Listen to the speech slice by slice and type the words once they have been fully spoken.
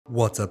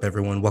What's up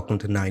everyone, welcome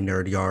to 9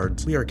 Nerd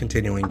Yards. We are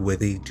continuing with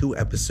the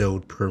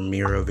 2-episode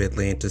premiere of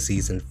Atlanta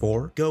Season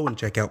 4. Go and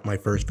check out my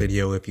first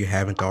video if you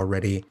haven't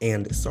already,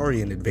 and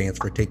sorry in advance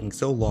for taking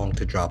so long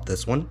to drop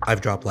this one. I've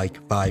dropped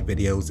like 5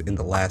 videos in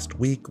the last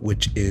week,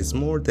 which is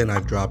more than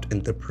I've dropped in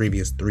the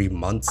previous 3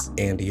 months,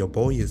 and your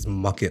boy is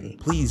mucking.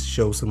 Please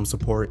show some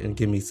support and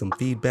give me some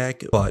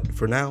feedback, but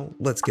for now,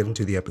 let's get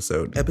into the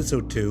episode.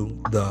 Episode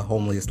 2, The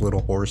Homeliest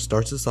Little Horse,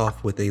 starts us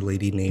off with a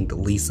lady named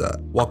Lisa,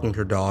 walking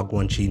her dog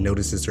when she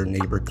notices her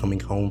neighbor coming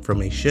home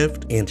from a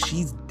shift, and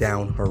she's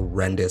down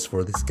horrendous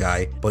for this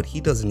guy, but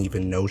he doesn't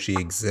even know she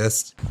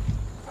exists.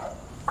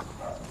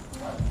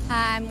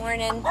 Hi,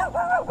 morning.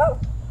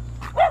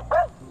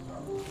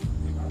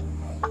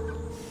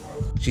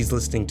 She's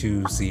listening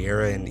to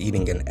Sierra and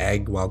eating an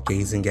egg while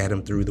gazing at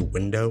him through the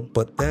window,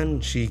 but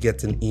then she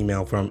gets an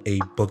email from a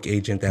book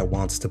agent that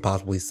wants to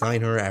possibly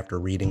sign her after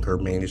reading her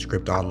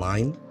manuscript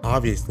online.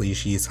 Obviously,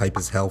 she's hype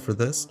as hell for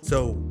this.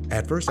 So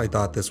at first I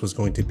thought this was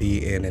going to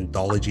be an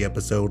anthology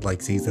episode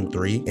like season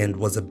 3 and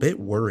was a bit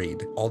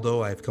worried.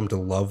 Although I've come to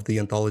love the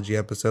anthology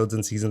episodes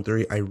in season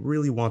 3, I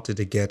really wanted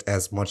to get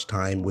as much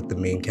time with the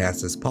main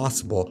cast as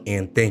possible,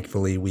 and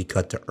thankfully we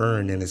cut to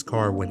Ern in his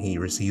car when he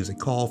receives a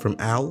call from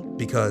Al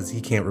because he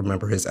can't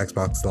remember his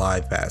Xbox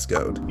Live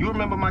passcode. You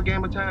remember my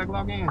gamer tag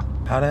login?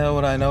 How the hell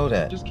would I know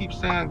that? Just keep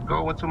saying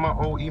go into my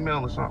old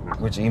email or something.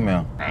 Which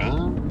email?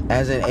 AIM?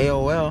 As in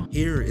AOL?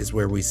 Here is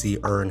where we see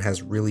Ern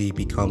has really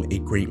become a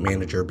great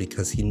manager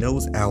because he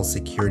knows Al's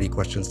security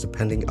questions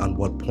depending on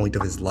what point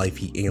of his life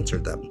he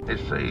answered them.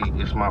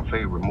 It's my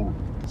favorite movie.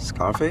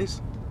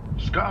 Scarface?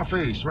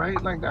 Scarface, right?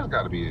 Like, that's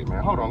gotta be it,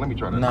 man. Hold on, let me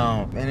try that.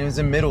 No, man, it was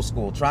in middle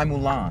school. Try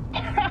Mulan.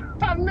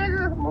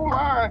 Nigga,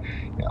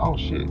 Mulan. Yeah, oh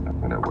shit, I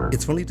think that worked.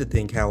 It's funny to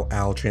think how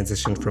Al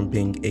transitioned from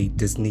being a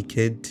Disney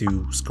kid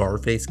to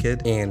Scarface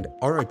kid, and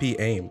RIP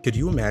AIM. Could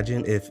you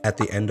imagine if at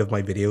the end of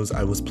my videos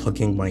I was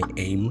plugging my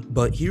AIM?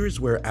 But here's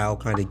where Al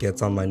kind of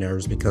gets on my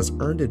nerves because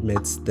Ern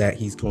admits that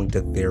he's going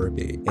to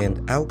therapy,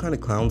 and Al kind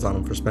of clowns on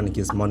him for spending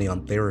his money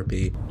on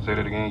therapy. Say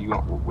that again,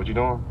 what you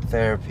doing?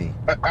 Therapy.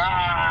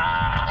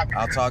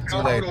 I'll talk to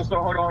you later.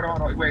 Hold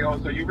on. Wait,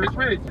 so you rich?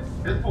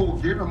 This fool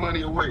giving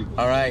money away.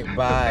 All right,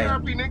 bye.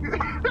 Therapy, nigga.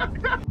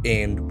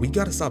 And we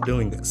gotta stop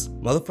doing this.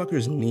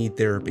 Motherfuckers need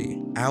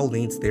therapy. Al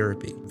needs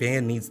therapy.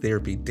 Van needs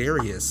therapy.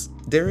 Darius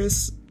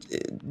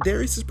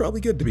is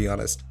probably good, to be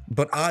honest,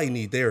 but I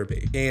need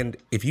therapy. And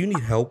if you need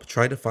help,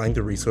 try to find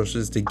the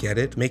resources to get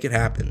it, make it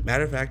happen.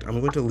 Matter of fact, I'm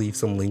going to leave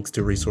some links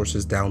to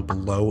resources down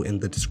below in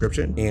the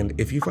description. And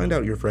if you find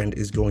out your friend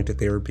is going to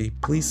therapy,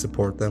 please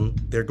support them.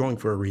 They're going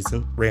for a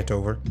reason. Rant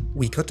over.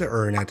 We cut to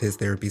Ern at his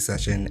therapy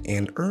session,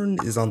 and Ern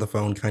is on the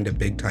phone kind of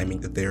big timing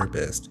the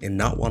therapist and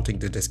not wanting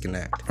to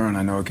disconnect. Ern,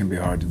 I know it can be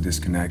hard to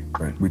disconnect,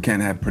 but we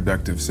can't have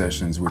productive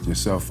sessions with your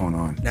cell phone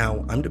on.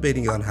 Now, I'm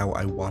debating on how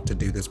I want to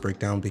do this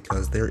breakdown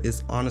because there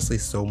is honestly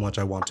so much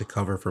I want to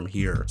cover from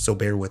here, so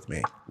bear with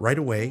me. Right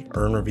away,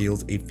 Ern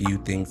reveals a few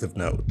things of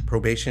note.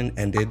 Probation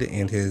ended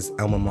and his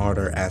alma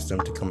mater asked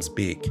him to come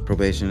speak.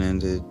 Probation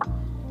ended.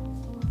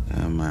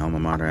 My alma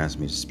mater asked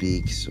me to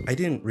speak, so... I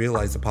didn't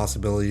realize the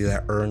possibility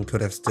that Ern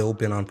could have still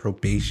been on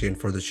probation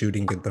for the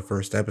shooting in the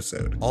first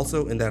episode.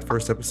 Also, in that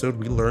first episode,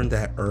 we learned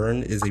that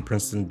Ern is a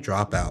Princeton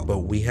dropout, but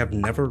we have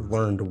never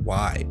learned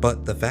why.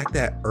 But the fact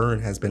that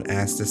Ern has been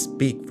asked to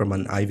speak from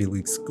an Ivy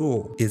League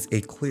school is a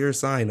clear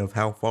sign of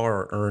how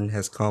far Ern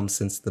has come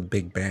since the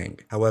Big Bang.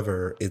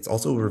 However, it's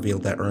also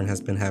revealed that Ern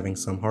has been having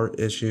some heart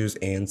issues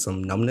and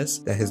some numbness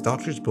that his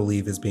doctors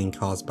believe is being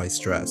caused by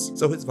stress.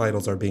 So his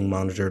vitals are being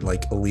monitored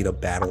like Alita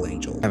Battle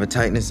Angel. I have a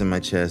tightness in my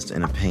chest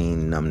and a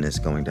pain numbness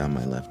going down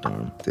my left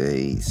arm.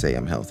 They say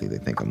I'm healthy. They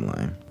think I'm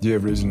lying. Do you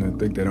have reason to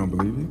think they don't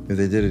believe you? If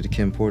they did it to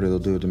Kim Porter, they'll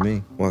do it to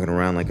me. Walking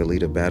around like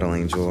Alita Battle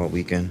Angel all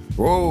weekend.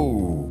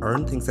 Whoa!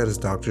 Ern thinks that his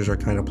doctors are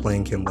kind of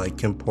playing him like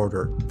Kim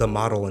Porter, the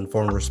model and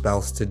former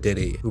spouse to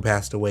Diddy, who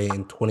passed away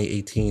in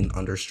 2018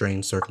 under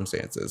strange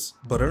circumstances.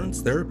 But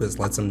Ern's therapist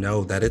lets him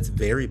know that it's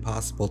very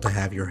possible to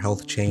have your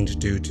health change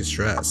due to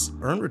stress.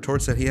 Ern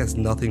retorts that he has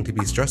nothing to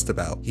be stressed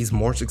about. He's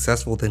more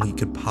successful than he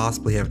could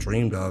possibly have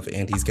dreamed of,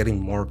 and he's getting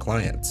more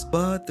clients.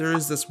 But there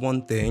is this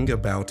one thing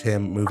about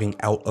him moving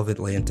out of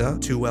Atlanta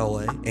to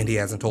LA, and he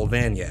hasn't told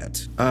Van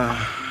yet.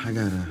 I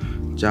got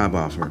a job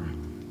offer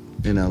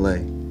in LA,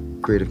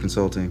 creative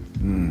consulting.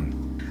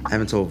 I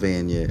haven't told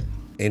Van yet.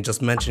 And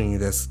just mentioning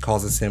this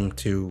causes him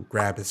to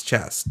grab his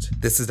chest.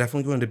 This is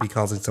definitely going to be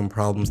causing some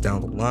problems down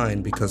the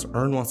line because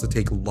Ern wants to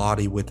take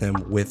Lottie with him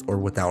with or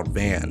without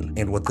Van.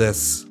 And with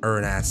this,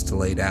 Ern asks to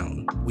lay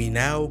down. We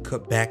now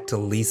cut back to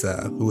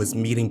Lisa, who is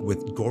meeting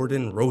with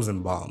Gordon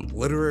Rosenbaum,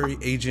 literary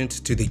agent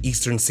to the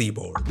Eastern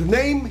Seaboard. The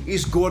name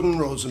is Gordon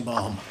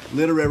Rosenbaum,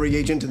 literary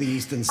agent to the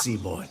Eastern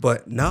Seaboard.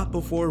 But not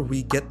before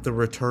we get the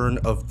return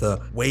of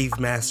the Wave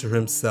Master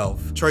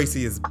himself.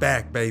 Tracey is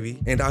back, baby.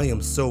 And I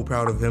am so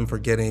proud of him for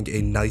getting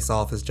a nice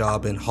office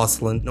job and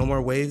hustling. No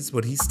more waves,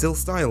 but he's still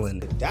styling.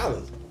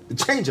 $1. The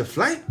change of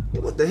flight?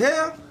 What the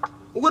hell?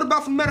 What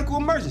about for medical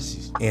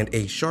emergencies? And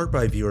a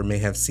sharp-eye viewer may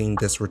have seen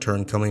this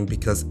return coming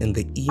because in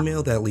the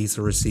email that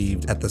Lisa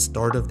received at the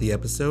start of the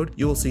episode,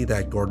 you will see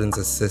that Gordon's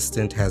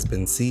assistant has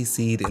been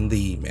CC'd in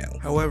the email.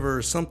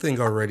 However, something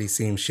already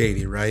seems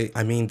shady, right?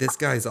 I mean, this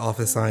guy's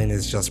office sign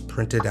is just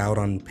printed out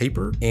on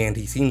paper, and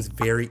he seems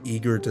very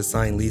eager to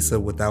sign Lisa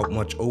without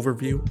much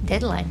overview.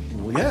 Deadline.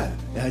 Well, yeah.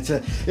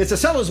 It's a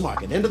seller's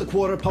market. End of the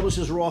quarter,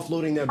 publishers are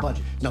offloading their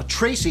budget. Now,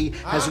 Tracey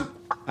has...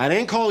 I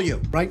didn't call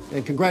you, right?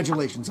 And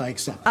congratulations, I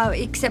accept.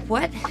 Accept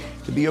what?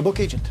 To be your book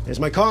agent. There's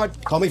my card.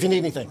 Call me if you need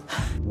anything.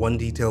 One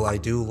detail I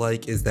do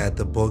like is that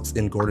the books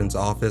in Gordon's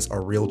office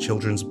are real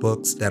children's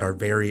books that are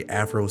very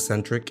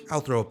Afrocentric. I'll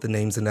throw up the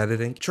names in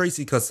editing.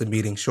 Tracey cuts the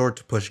meeting short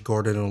to push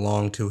Gordon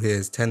along to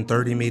his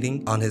 10:30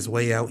 meeting. On his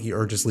way out, he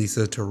urges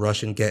Lisa to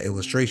rush and get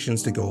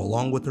illustrations to go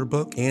along with her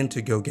book and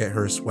to go get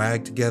her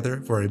swag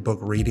together for a book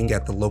reading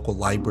at the local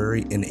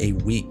library in a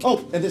week. Oh,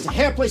 and there's a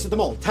hair place at the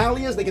mall.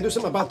 Italians, they can do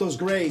something about those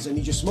grays.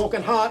 And you're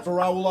smoking hot for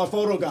Raul, our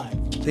photo guy.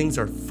 Things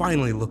are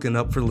finally looking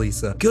up for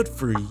Lisa. Good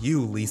for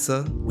you,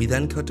 Lisa. We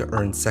then cut to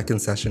Ern's second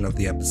session of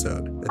the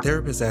episode. The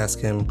therapist asks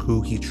him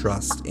who he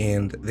trusts,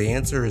 and the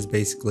answer is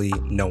basically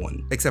no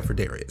one, except for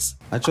Darius.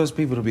 I trust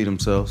people to be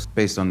themselves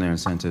based on their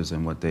incentives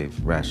and what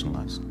they've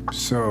rationalized.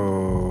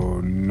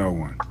 So, no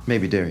one.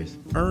 Maybe Darius.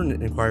 Ern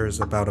inquires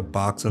about a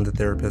box in the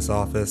therapist's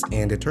office,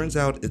 and it turns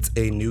out it's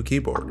a new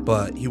keyboard,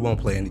 but he won't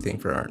play anything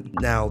for Ern.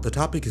 Now, the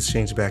topic is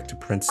changed back to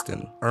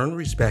Princeton. Ern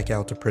reached back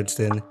out to Princeton,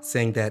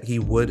 saying that he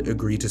would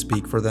agree to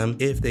speak for them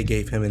if they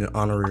gave him an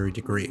honorary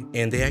degree,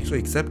 and they actually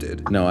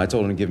accepted. No, I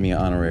told him to give me an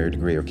honorary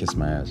degree or kiss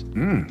my ass.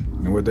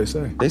 And what'd they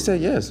say? They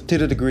said yes, to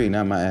the degree,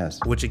 not my ass.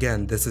 Which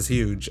again, this is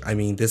huge. I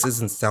mean, this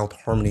isn't South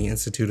Harmony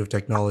Institute of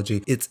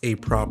Technology, it's a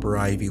proper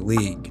Ivy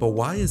League. But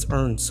why is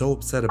Ern so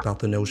upset about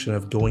the notion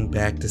of going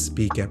back to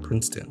speak at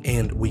Princeton?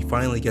 And we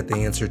finally get the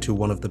answer to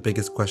one of the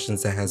biggest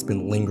questions that has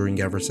been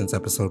lingering ever since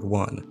episode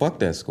 1. Fuck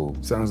that school.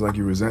 Sounds like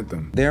you resent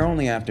them. They're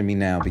only after me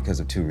now because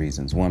of two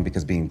reasons. One,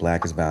 because being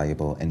black is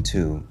valuable, and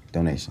two,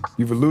 donations.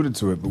 You've alluded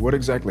to it, but what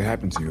exactly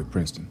happened to you at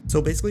Princeton?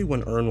 So basically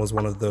when Ern was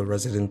one of the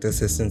resident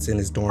assistants in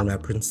his dorm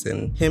at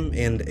Princeton, him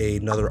and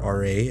another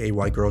RA, a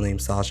white girl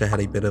named Sasha, had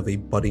a bit of a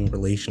budding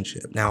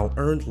relationship. Now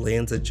Ern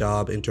lands a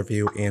job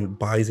interview and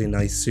buys a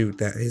nice suit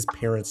that his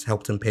parents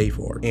helped him pay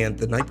for. And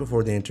the night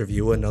before the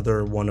interview,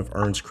 another one of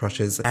Ern's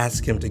crushes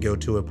asks him to go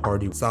to a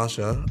party.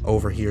 Sasha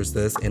overhears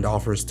this and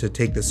offers to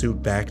take the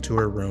suit back to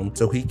her room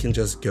so he can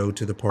just go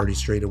to the party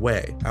straight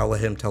away. I'll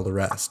let him tell the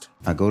rest.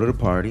 I go to the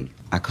party,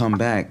 I come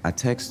back, I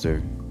text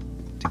her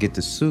to get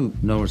the suit,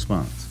 no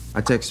response.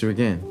 I text her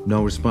again,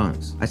 no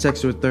response. I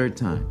text her a third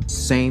time,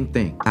 same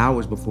thing.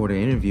 Hours before the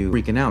interview,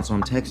 freaking out, so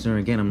I'm texting her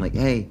again. I'm like,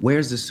 hey,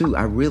 where's the suit?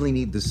 I really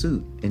need the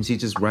suit. And she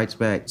just writes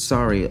back,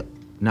 sorry,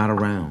 not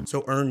around.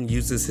 So Ern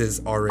uses his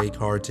RA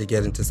card to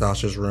get into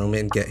Sasha's room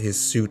and get his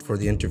suit for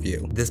the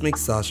interview. This makes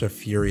Sasha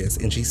furious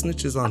and she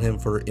snitches on him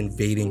for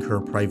invading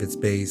her private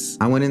space.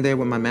 I went in there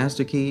with my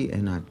master key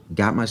and I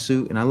got my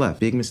suit and I left.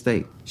 Big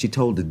mistake. She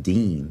told the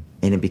dean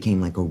and it became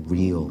like a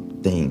real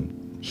thing.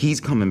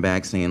 He's coming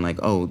back saying like,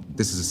 oh,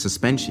 this is a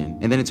suspension.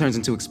 And then it turns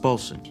into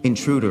expulsion.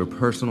 Intruder,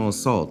 personal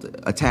assault,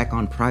 attack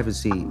on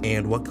privacy.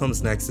 And what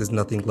comes next is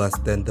nothing less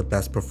than the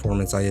best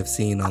performance I have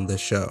seen on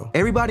this show.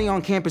 Everybody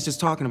on campus is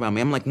talking about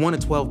me. I'm like one of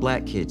 12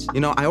 black kids.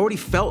 You know, I already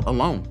felt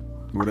alone.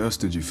 What else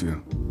did you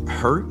feel?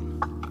 Hurt,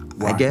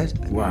 Why? I guess.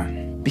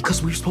 Why?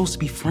 Because we were supposed to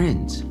be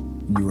friends.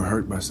 You were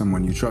hurt by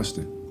someone you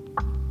trusted.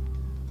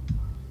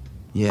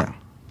 Yeah.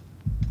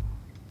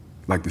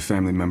 Like the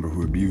family member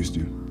who abused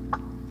you.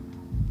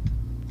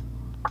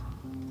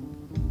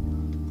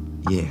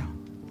 Yeah.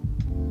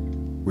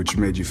 Which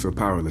made you feel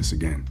powerless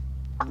again.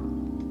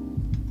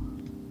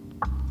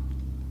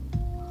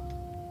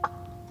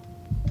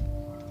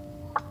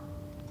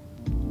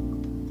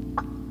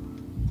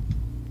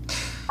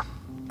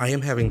 I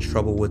am having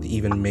trouble with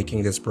even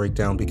making this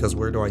breakdown because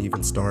where do I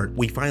even start?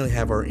 We finally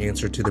have our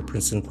answer to the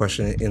Princeton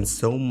question and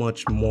so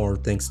much more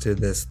thanks to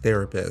this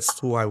therapist,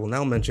 who I will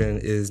now mention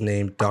is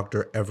named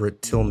Dr.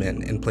 Everett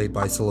Tillman and played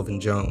by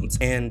Sullivan Jones.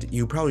 And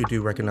you probably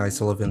do recognize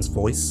Sullivan's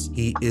voice.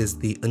 He is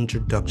the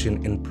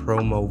introduction and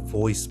promo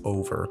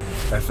voiceover.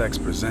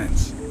 FX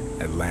presents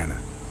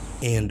Atlanta.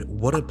 And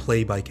what a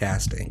play by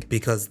casting,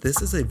 because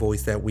this is a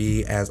voice that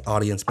we as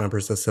audience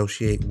members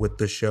associate with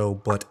the show,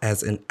 but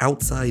as an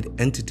outside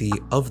entity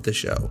of the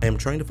show. I am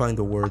trying to find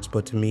the words,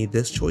 but to me,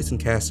 this choice in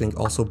casting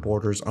also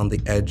borders on the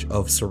edge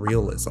of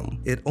surrealism.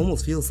 It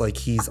almost feels like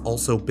he's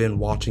also been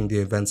watching the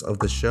events of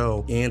the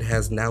show and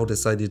has now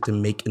decided to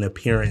make an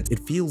appearance. It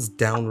feels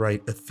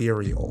downright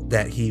ethereal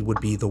that he would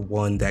be the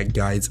one that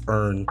guides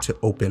Ern to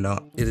open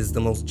up. It is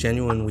the most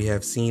genuine we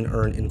have seen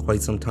Ern in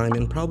quite some time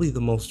and probably the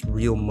most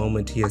real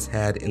moment he has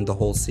had in the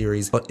whole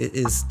series, but it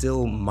is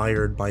still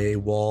mired by a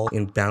wall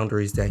and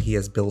boundaries that he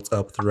has built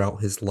up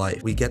throughout his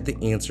life. We get the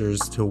answers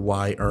to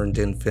why Ern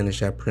didn't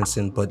finish at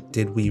Princeton, but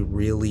did we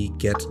really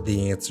get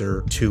the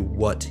answer to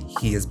what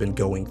he has been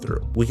going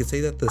through? We could say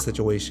that the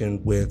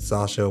situation with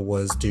Sasha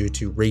was due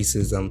to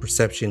racism,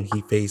 perception he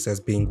faced as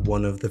being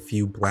one of the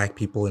few black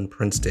people in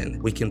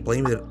Princeton. We can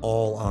blame it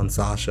all on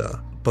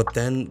Sasha, But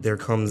then there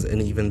comes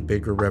an even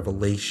bigger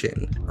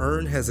revelation.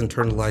 Ern has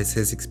internalized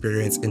his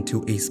experience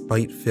into a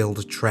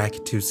spite-filled track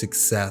to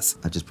success.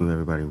 I just prove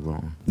everybody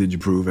wrong. Did you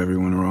prove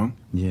everyone wrong?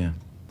 Yeah.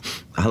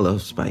 I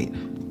love spite.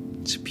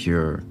 It's a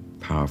pure,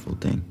 powerful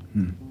thing.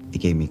 It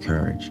gave me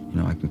courage.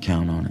 You know, I can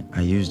count on it. I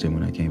used it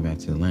when I came back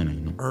to Atlanta, you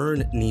know?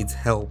 Ern needs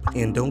help,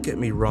 and don't get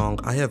me wrong,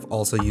 I have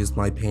also used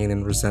my pain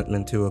and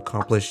resentment to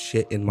accomplish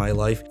shit in my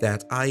life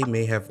that I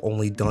may have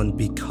only done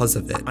because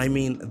of it. I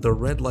mean, the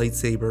red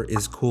lightsaber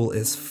is cool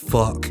as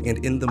fuck,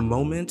 and in the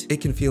moment,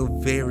 it can feel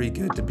very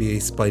good to be a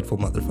spiteful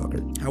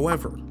motherfucker.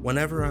 However,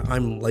 whenever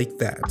I'm like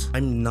that,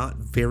 I'm not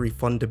very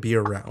fun to be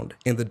around,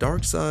 and the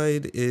dark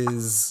side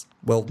is,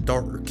 well,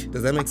 dark.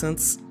 Does that make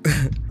sense?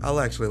 I'll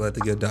actually let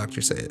the good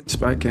doctor say it.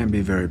 Spite can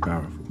be very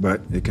powerful,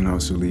 but it can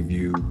also leave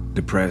you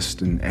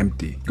depressed and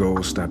empty.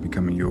 Goals stop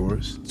becoming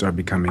yours, start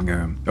becoming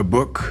a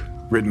book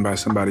written by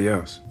somebody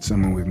else,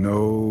 someone with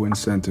no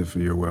incentive for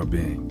your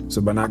well-being.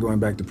 So by not going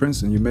back to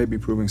Princeton, you may be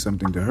proving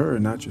something to her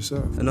and not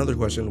yourself. Another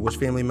question, which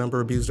family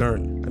member abused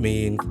Ern? I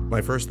mean,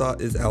 my first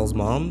thought is Al's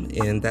mom,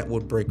 and that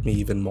would break me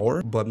even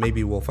more, but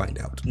maybe we'll find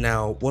out.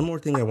 Now, one more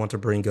thing I want to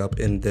bring up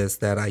in this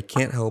that I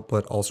can't help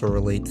but also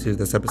relate to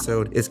this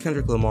episode is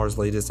Kendrick Lamar's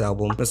latest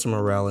album, Mr.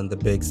 Morale and the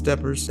Big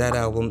Steppers. That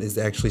album is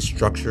actually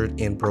structured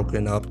and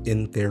broken up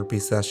in therapy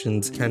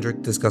sessions.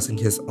 Kendrick discussing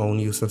his own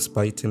use of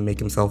spite to make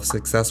himself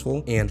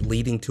successful and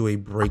leading to a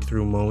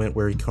breakthrough moment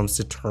where he comes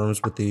to terms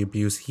with the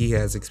abuse he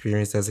has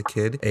experienced as a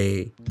kid,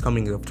 a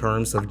coming of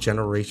terms of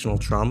generational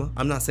trauma.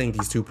 I'm not saying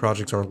these two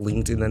projects are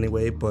linked in any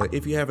way, but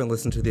if you haven't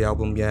listened to the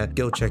album yet,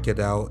 go check it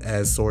out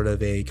as sort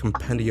of a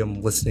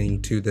compendium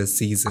listening to this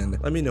season.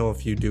 Let me know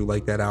if you do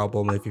like that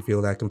album, if you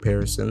feel that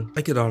comparison.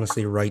 I could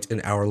honestly write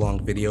an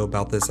hour-long video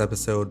about this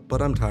episode,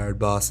 but I'm tired,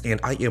 boss, and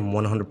I am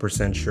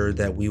 100% sure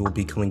that we will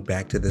be coming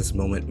back to this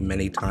moment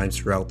many times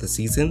throughout the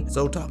season,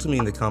 so talk to me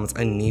in the comments.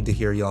 I need to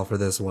hear y'all for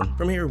this one.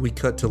 From here, we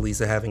cut to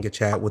Lisa having a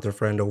chat with her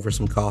friend over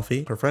some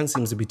coffee. Her friend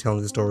seems to be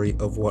telling the story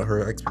of what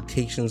her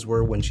expectations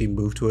were when she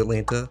moved to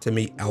Atlanta to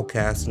meet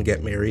Outcast and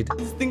get married. I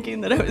was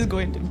thinking that I was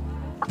going to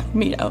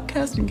meet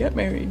Outcast and get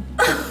married.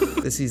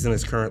 This season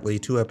is currently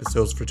 2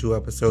 episodes for 2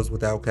 episodes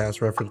with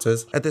Outcast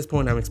references. At this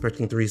point, I'm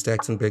expecting 3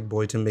 Stacks and Big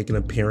Boy to make an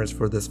appearance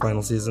for this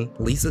final season.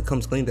 Lisa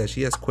comes clean that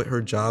she has quit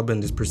her job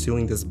and is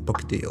pursuing this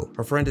book deal.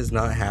 Her friend is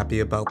not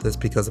happy about this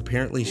because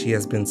apparently she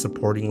has been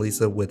supporting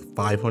Lisa with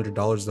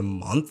 $500 a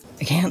month.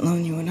 I can't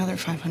loan you another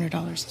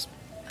 $500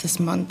 this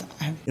month.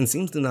 And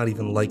seems to not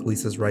even like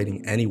Lisa's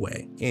writing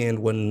anyway. And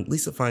when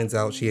Lisa finds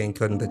out she ain't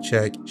cutting the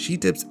check, she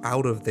dips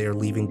out of there,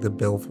 leaving the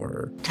bill for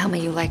her. Tell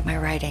me you like my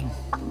writing.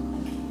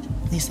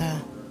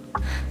 Lisa.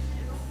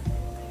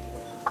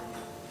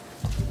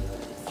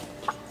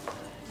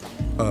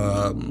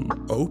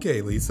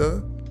 Okay,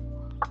 Lisa.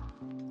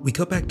 We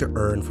cut back to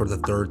Ern for the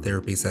 3rd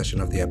therapy session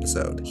of the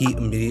episode. He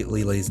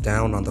immediately lays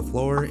down on the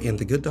floor, and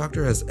the good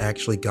doctor has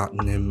actually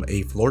gotten him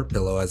a floor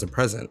pillow as a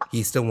present.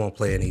 He still won't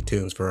play any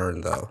tunes for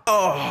Ern though.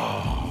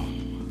 Oh,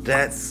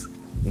 that's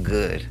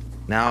good.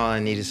 Now all I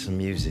need is some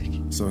music.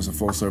 So it's a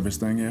full service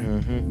thing, yeah?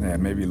 Yeah,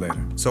 maybe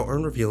later. So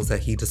Ern reveals that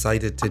he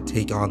decided to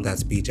take on that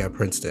speech at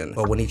Princeton,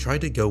 but when he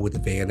tried to go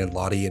with Van and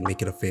Lottie and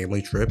make it a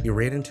family trip, he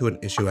ran into an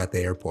issue at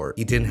the airport.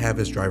 He didn't have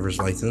his driver's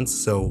license,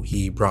 so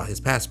he brought his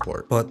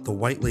passport. But the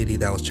white lady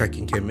that was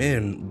checking him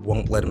in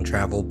won't let him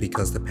travel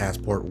because the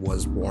passport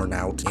was worn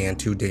out and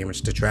too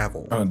damaged to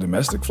travel. On a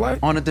domestic flight?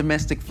 On a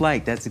domestic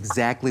flight, that's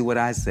exactly what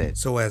I said.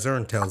 So as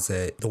Ern tells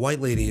it, the white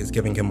lady is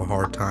giving him a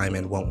hard time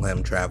and won't let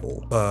him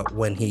travel. But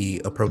when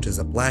he approaches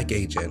a black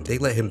agent, they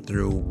let him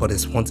through, but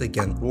is once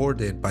again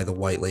thwarted by the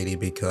white lady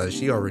because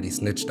she already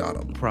snitched on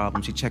him.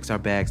 Problem, she checks our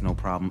bags, no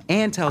problem,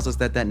 and tells us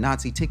that that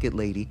Nazi ticket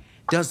lady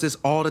does this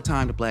all the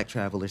time to black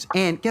travelers.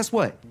 And guess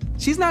what?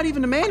 She's not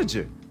even the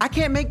manager. I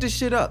can't make this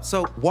shit up.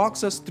 So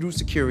walks us through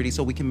security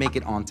so we can make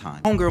it on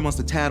time. Homegirl must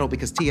have tattled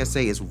because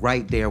TSA is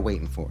right there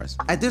waiting for us.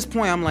 At this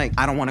point, I'm like,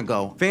 I don't want to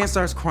go. Van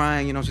starts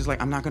crying, you know, she's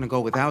like, I'm not gonna go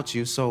without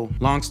you. So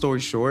long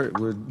story short,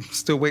 we're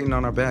still waiting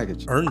on our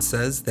baggage. Ern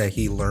says that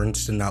he learned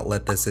to not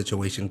let this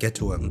situation get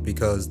to him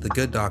because the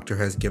good doctor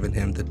has given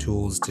him the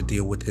tools to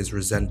deal with his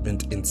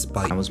resentment and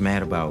spite. I was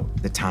mad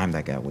about the time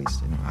that got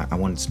wasted. You know, I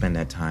wanted to spend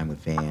that time with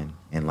Van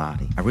and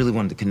Lottie. I really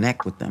wanted to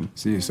connect with them.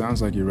 See, it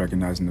sounds like you're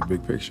recognizing the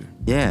big picture.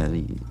 Yeah,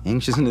 the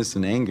anxiousness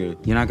and anger,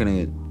 you're not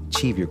gonna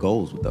achieve your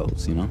goals with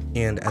those, you know?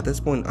 And at this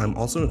point, I'm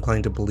also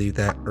inclined to believe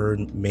that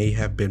Ern may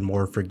have been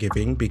more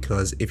forgiving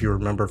because if you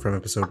remember from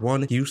episode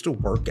 1, he used to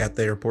work at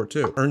the airport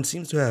too. Ern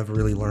seems to have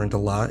really learned a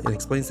lot and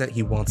explains that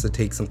he wants to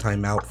take some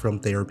time out from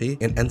therapy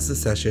and ends the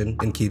session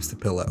and keeps the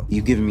pillow.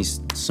 You've given me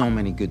so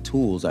many good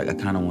tools. I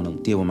kind of want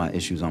to deal with my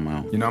issues on my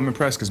own. You know, I'm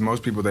impressed because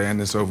most people, they end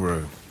this over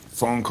a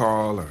phone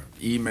call or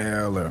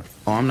email or...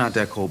 Oh, I'm not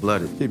that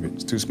cold-blooded. Keep it.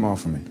 It's too small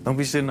for me. Don't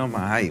be sitting on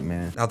my height,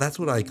 man. Now that's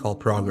what I call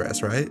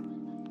progress, right?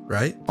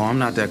 Right? Oh, I'm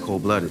not that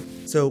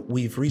cold-blooded. So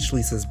we've reached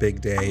Lisa's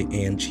big day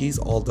and she's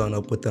all done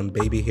up with them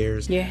baby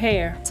hairs. Your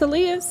hair.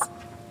 Talia's.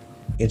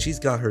 and she's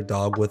got her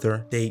dog with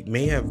her. They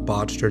may have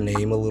botched her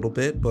name a little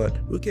bit, but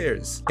who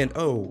cares? And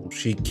oh,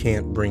 she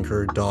can't bring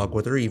her dog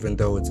with her even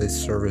though it's a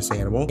service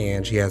animal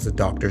and she has a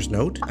doctor's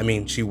note. I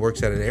mean, she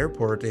works at an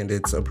airport and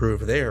it's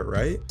approved there,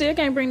 right? Still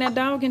can't bring that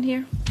dog in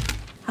here.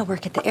 I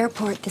work at the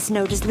airport. This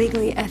note is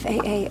legally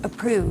FAA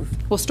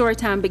approved. Well, story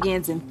time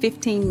begins in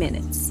 15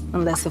 minutes.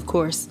 Unless, of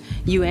course,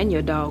 you and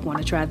your dog want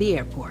to try the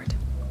airport.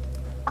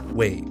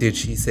 Wait, did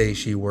she say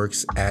she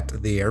works at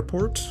the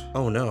airport?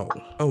 Oh no.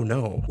 Oh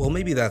no. Well,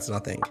 maybe that's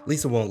nothing.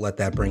 Lisa won't let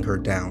that bring her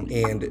down,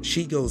 and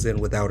she goes in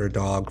without her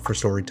dog for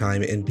story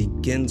time and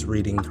begins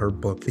reading her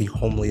book, The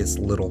Homeliest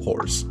Little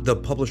Horse. The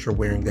publisher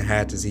wearing the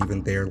hat is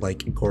even there,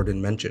 like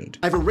Gordon mentioned.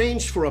 I've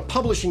arranged for a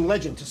publishing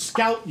legend to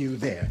scout you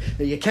there.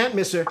 You can't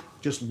miss her.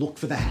 Just look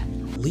for the hat.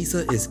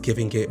 Lisa is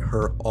giving it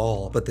her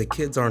all, but the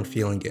kids aren't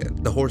feeling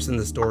it. The horse in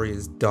the story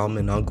is dumb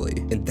and ugly,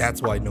 and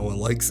that's why no one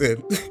likes it.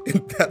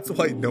 And that's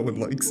why no one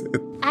likes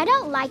it. I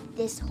don't like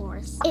this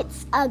horse.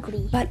 It's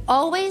ugly. But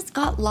always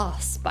got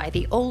lost by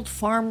the old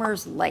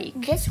farmer's lake.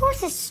 This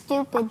horse is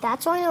stupid.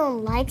 That's why no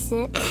one likes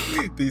it.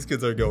 These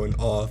kids are going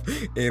off,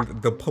 and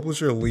the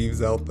publisher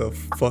leaves out the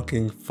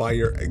fucking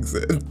fire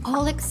exit.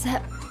 All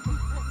except...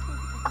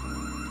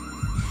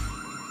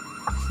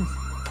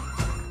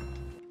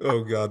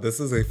 Oh god,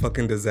 this is a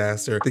fucking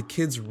disaster. The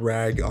kids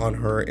rag on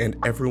her and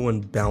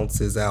everyone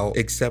bounces out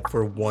except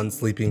for one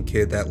sleeping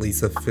kid that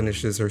Lisa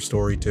finishes her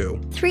story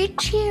to. 3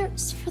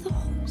 cheers for the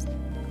horse.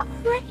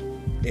 Right.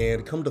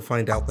 And come to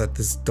find out that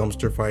this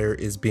dumpster fire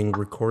is being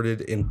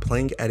recorded and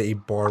playing at a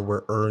bar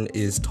where Ern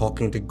is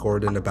talking to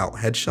Gordon about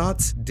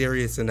headshots.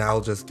 Darius and Al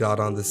just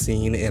got on the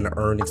scene and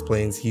Ern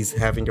explains he's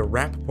having a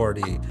rap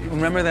party.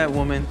 Remember that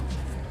woman?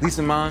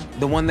 Lisa Mon,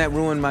 the one that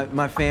ruined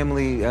my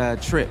family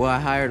trip. Well, I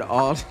hired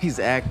all these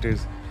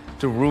actors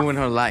to ruin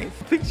her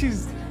life. I think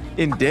she's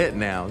in debt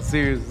now,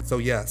 seriously. So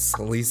yes,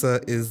 Lisa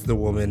is the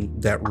woman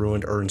that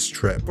ruined Ern's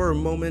trip. For a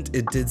moment,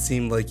 it did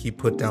seem like he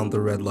put down the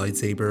red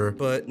lightsaber,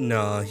 but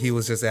nah, he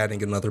was just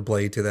adding another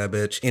blade to that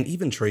bitch. And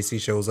even Tracey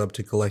shows up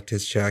to collect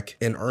his check,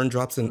 and Ern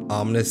drops an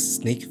ominous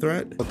sneak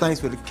threat. Well,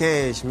 thanks for the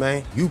cash,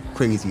 man. You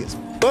crazy as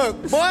fuck,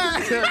 boy.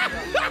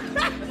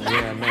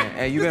 Yeah, man.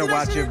 Hey, you better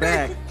watch your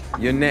back.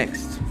 You're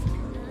next.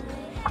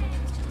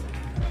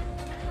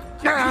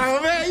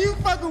 Nah, man, you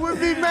fucking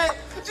with me, man.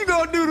 What you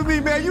gonna do to me,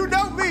 man? You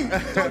know me.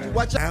 Told you,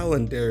 watch out. Al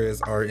and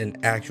Darius are in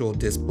actual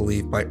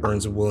disbelief by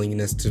Ern's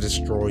willingness to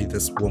destroy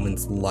this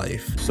woman's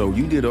life. So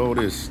you did all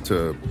this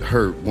to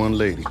hurt one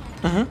lady?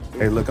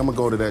 Hey, look, I'm gonna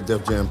go to that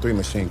Def Jam 3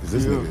 machine because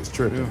this nigga is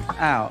tripping.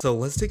 Ow. So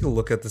let's take a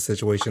look at the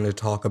situation to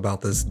talk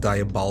about this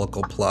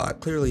diabolical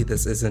plot. Clearly,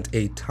 this isn't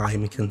a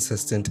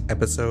time-consistent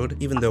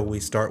episode. Even though we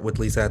start with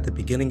Lisa at the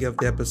beginning of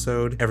the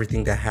episode,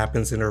 everything that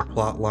happens in her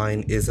plot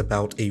line is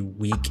about a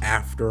week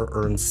after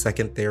Ern's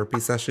second therapy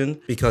session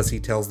because he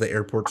tells the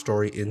airport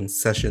story in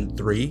session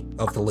 3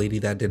 of the lady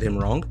that did him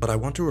wrong. But I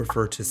want to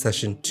refer to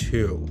session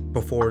 2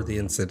 before the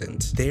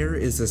incident. There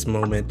is this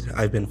moment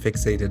I've been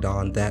fixated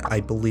on that I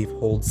believe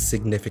holds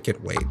significant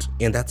weight,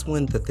 and that's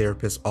when the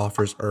therapist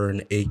offers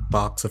Ern a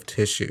box of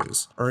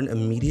tissues. Ern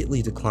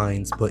immediately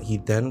declines, but he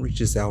then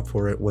reaches out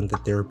for it when the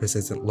therapist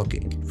isn't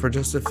looking. For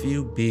just a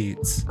few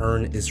beats,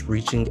 Ern is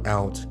reaching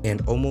out,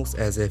 and almost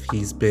as if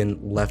he's been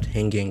left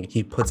hanging,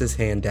 he puts his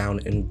hand down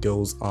and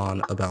goes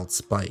on about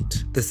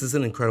spite. This is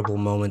an incredible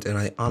moment, and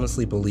I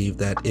honestly believe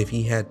that if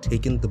he had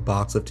taken the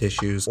box of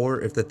tissues,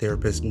 or if the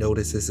therapist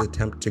noticed his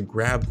attempt to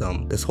grab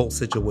them, this whole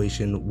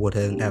situation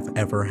wouldn't have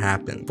ever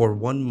happened. For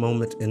one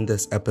moment in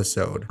this episode,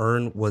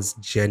 Ern was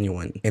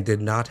genuine and did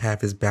not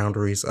have his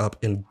boundaries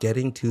up, and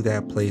getting to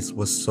that place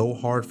was so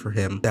hard for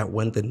him that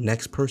when the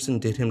next person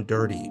did him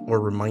dirty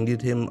or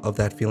reminded him of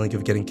that feeling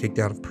of getting kicked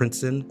out of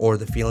Princeton or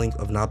the feeling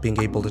of not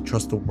being able to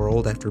trust the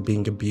world after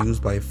being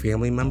abused by a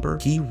family member,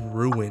 he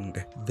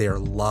ruined their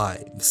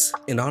lives.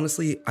 And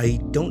honestly, I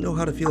don't know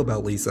how to feel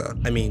about Lisa.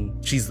 I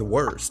mean, she's the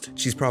worst.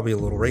 She's probably a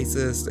little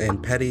racist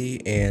and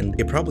petty, and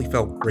it probably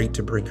felt great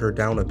to bring her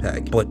down a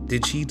peg, but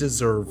did she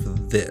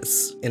deserve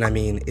this? And I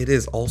mean, it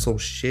is also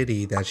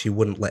shitty that she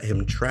wouldn't let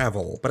him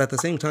travel, but at the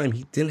same time,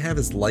 he didn't have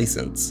his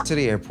license. To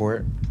the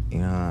airport, you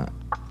know,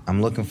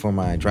 I'm looking for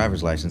my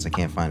driver's license. I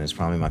can't find it. It's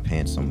probably in my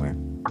pants somewhere.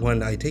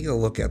 When I take a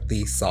look at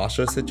the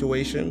Sasha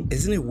situation,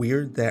 isn't it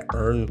weird that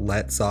Ern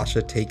let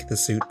Sasha take the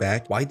suit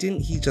back? Why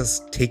didn't he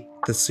just take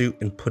the suit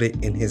and put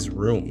it in his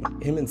room?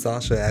 Him and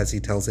Sasha, as he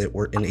tells it,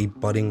 were in a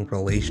budding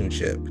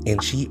relationship,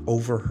 and she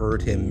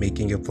overheard him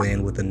making a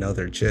plan with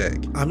another chick.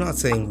 I'm not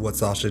saying what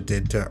Sasha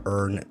did to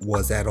Ern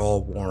was at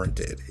all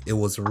warranted. It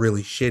was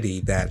really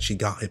shitty that she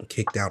got him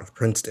kicked out of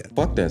Princeton.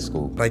 Fuck that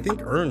school. But I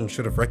think Ern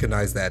should have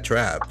recognized that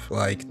trap.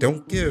 Like,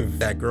 don't give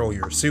that girl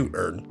your suit,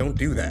 Ern. Don't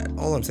do that.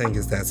 All I'm saying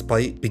is that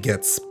spite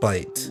begets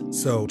spite.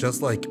 So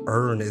just like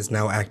Ern is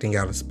now acting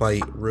out of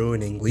spite,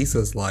 ruining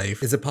Lisa's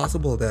life, is it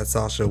possible that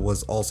Sasha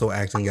was also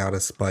also acting out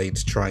of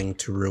spite, trying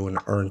to ruin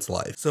Earn's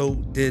life. So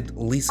did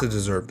Lisa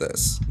deserve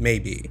this?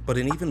 Maybe. But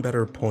an even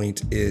better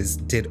point is,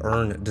 did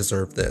Earn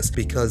deserve this?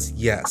 Because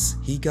yes,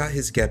 he got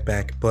his get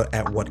back, but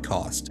at what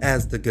cost?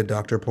 As the good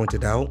doctor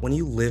pointed out, when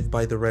you live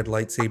by the red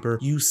lightsaber,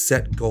 you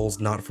set goals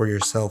not for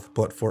yourself,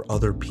 but for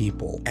other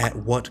people. At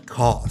what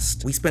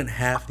cost? We spent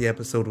half the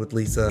episode with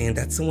Lisa, and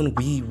that's someone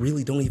we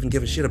really don't even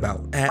give a shit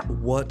about. At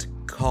what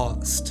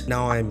cost?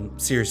 Now I'm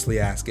seriously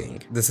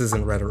asking. This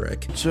isn't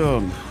rhetoric.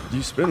 Chum,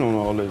 you spent on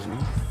all this,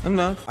 man. I'm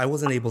not. I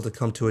wasn't able to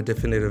come to a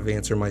definitive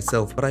answer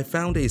myself, but I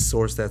found a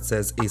source that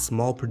says a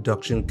small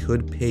production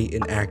could pay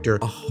an actor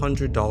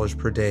 $100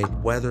 per day,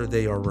 whether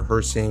they are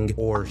rehearsing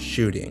or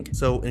shooting.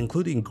 So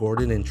including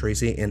Gordon and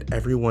Tracey and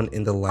everyone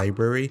in the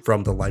library,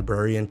 from the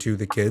librarian to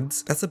the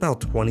kids, that's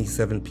about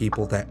 27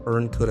 people that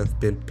Earn could have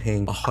been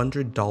paying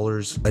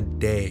 $100 a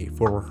day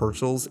for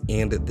rehearsals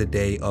and the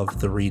day of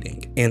the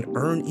reading. And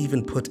Earn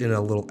even put in a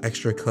little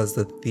extra cause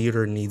the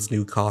theater needs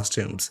new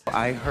costumes.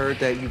 I heard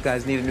that you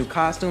guys needed new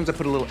costumes. I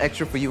put a little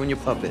extra for you and your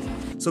puppet.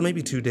 So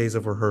maybe 2 days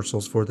of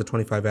rehearsals for the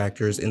 25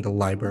 actors in the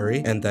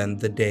library, and then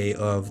the day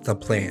of the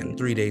plan,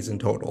 3 days in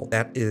total.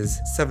 That is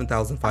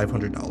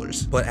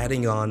 $7,500. But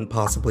adding on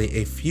possibly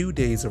a few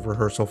days of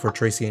rehearsal for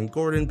Tracey and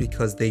Gordon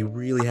because they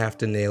really have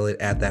to nail it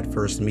at that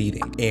first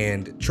meeting.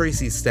 And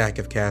Tracey's stack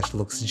of cash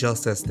looks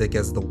just as thick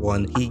as the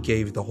one he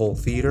gave the whole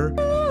theater.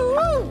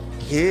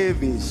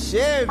 Heavy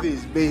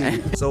Chevy's,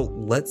 baby. So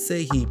let's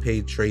say he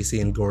paid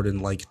Tracey and Gordon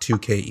like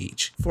 $2K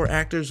each. For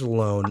actors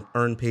alone,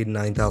 Earn paid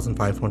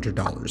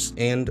 $9,500.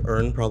 And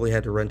Earn probably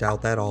had to rent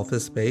out that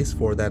office space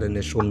for that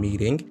initial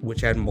meeting, which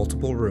had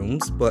multiple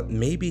rooms, but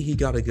maybe he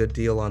got a good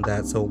deal on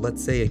that, so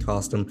let's say it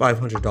cost him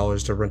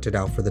 $500 to rent it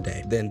out for the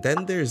day. Then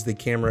there's the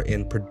camera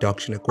and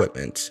production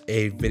equipment,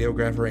 a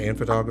videographer and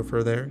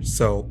photographer there,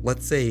 so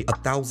let's say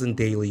 $1,000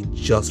 daily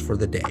just for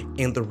the day.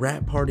 And the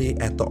wrap party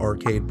at the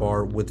arcade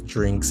bar with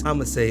drinks,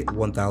 I'm gonna say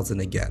 $1,000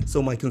 again.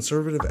 So my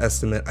conservative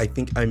estimate, I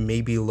think I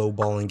may be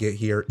lowballing it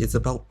here, is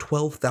about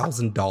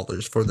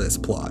 $12,000 for this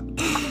plot.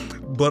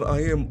 But I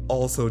am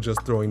also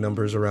just throwing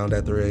numbers around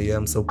at 3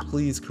 a.m, so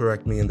please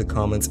correct me in the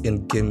comments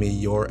and give me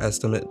your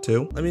estimate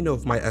too. Let me know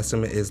if my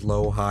estimate is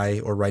low, high,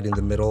 or right in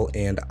the middle,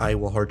 and I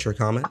will heart your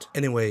comment.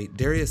 Anyway,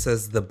 Darius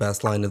says the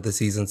best line of the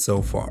season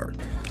so far.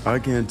 I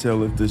can't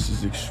tell if this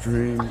is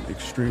extreme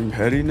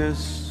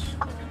pettiness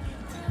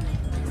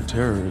or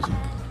terrorism.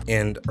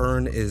 And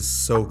Earn is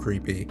so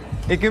creepy.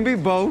 It can be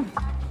both.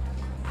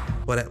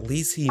 But at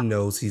least he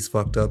knows he's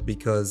fucked up,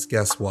 because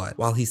guess what?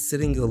 While he's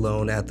sitting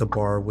alone at the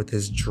bar with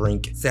his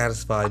drink,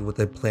 satisfied with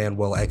a plan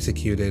well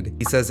executed,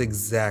 he says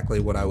exactly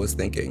what I was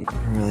thinking.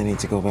 I really need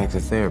to go back to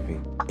therapy.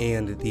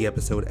 And the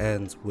episode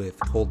ends with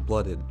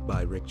Cold-Blooded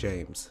by Rick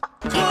James.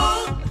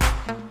 Oh,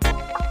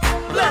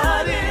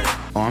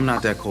 I'm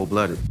not that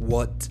cold-blooded.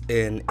 What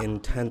an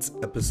intense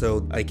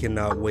episode. I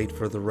cannot wait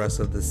for the rest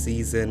of the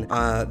season.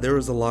 There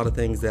was a lot of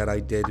things that I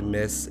did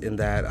miss, in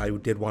that I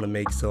did want to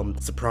make some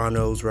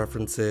Sopranos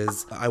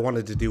references. I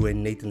wanted to do a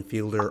Nathan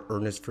Fielder,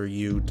 Ernest for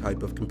You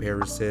type of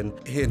comparison.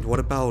 And what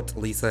about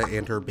Lisa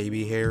and her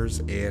baby hairs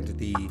and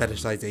the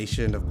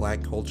fetishization of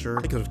black culture?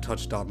 I could have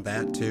touched on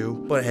that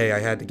too. But hey, I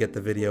had to get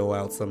the video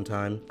out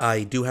sometime.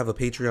 I do have a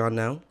Patreon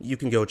now. You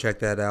can go check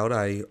that out.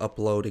 I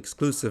upload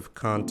exclusive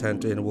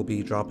content and will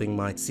be dropping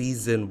my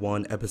season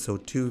 1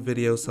 episode 2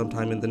 video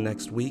sometime in the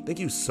next week. Thank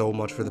you so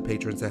much for the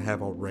patrons that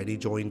have already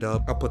joined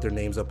up. I'll put their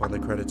names up on the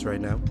credits right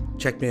now.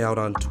 Check me out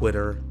on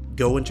Twitter.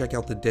 Go and check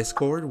out the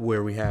Discord,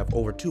 where we have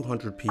over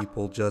 200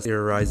 people just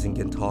theorizing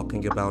and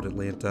talking about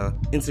Atlanta.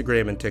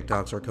 Instagram and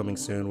TikToks are coming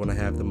soon when I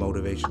have the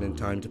motivation and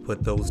time to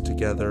put those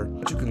together.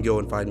 But you can go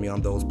and find me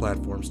on those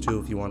platforms too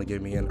if you want to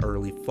give me an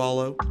early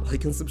follow.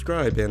 Like and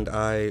subscribe, and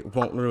I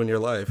won't ruin your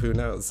life, who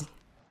knows.